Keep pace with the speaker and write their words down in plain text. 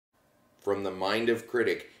from The Mind of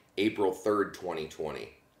Critic, April 3rd, 2020.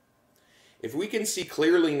 If we can see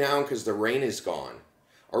clearly now because the rain is gone,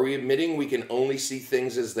 are we admitting we can only see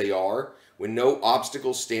things as they are when no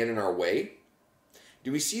obstacles stand in our way?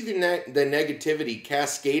 Do we see the negativity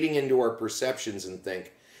cascading into our perceptions and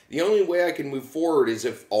think, the only way I can move forward is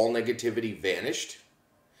if all negativity vanished?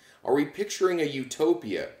 Are we picturing a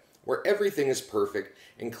utopia where everything is perfect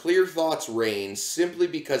and clear thoughts reign simply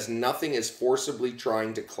because nothing is forcibly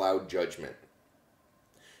trying to cloud judgment?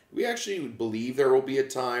 Do we actually believe there will be a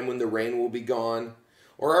time when the rain will be gone?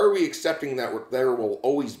 Or are we accepting that there will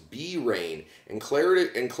always be rain and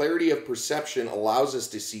clarity of perception allows us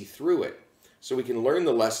to see through it so we can learn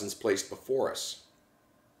the lessons placed before us?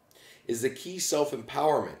 Is the key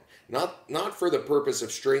self-empowerment, not for the purpose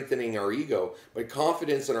of strengthening our ego, but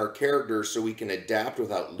confidence in our character so we can adapt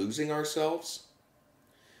without losing ourselves?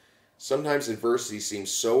 Sometimes adversity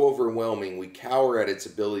seems so overwhelming we cower at its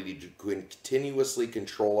ability to continuously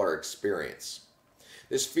control our experience.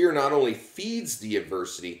 This fear not only feeds the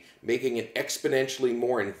adversity, making it exponentially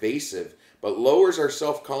more invasive, but lowers our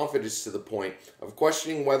self-confidence to the point of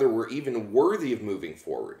questioning whether we're even worthy of moving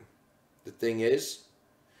forward. The thing is,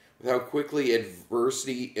 with how quickly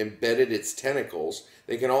adversity embedded its tentacles,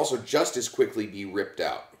 they can also just as quickly be ripped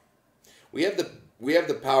out. We have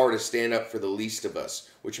the power to stand up for the least of us,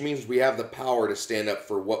 which means we have the power to stand up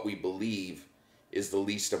for what we believe is the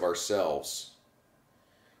least of ourselves.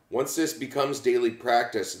 Once this becomes daily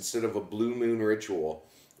practice instead of a blue moon ritual,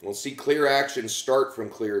 we'll see clear actions start from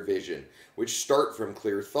clear vision, which start from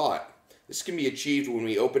clear thought. This can be achieved when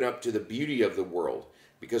we open up to the beauty of the world,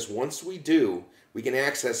 because once we do, we can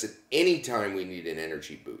access it any time we need an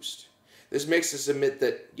energy boost. This makes us admit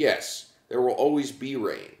that, yes, there will always be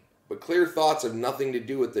rain, but clear thoughts have nothing to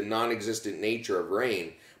do with the non-existent nature of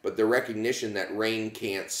rain, but the recognition that rain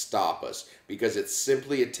can't stop us, because it's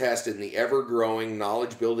simply a test in the ever-growing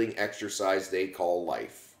knowledge-building exercise they call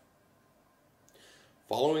life.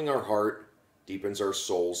 Following our heart deepens our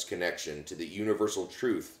soul's connection to the universal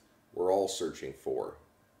truth we're all searching for.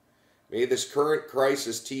 May this current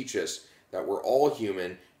crisis teach us that we're all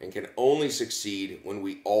human and can only succeed when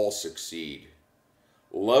we all succeed.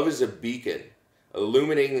 Love is a beacon,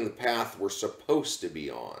 illuminating the path we're supposed to be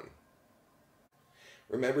on.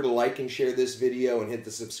 Remember to like and share this video and hit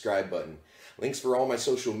the subscribe button. Links for all my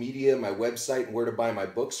social media, my website, and where to buy my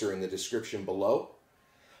books are in the description below.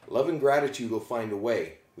 Love and gratitude will find a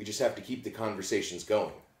way. We just have to keep the conversations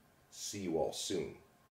going. See you all soon.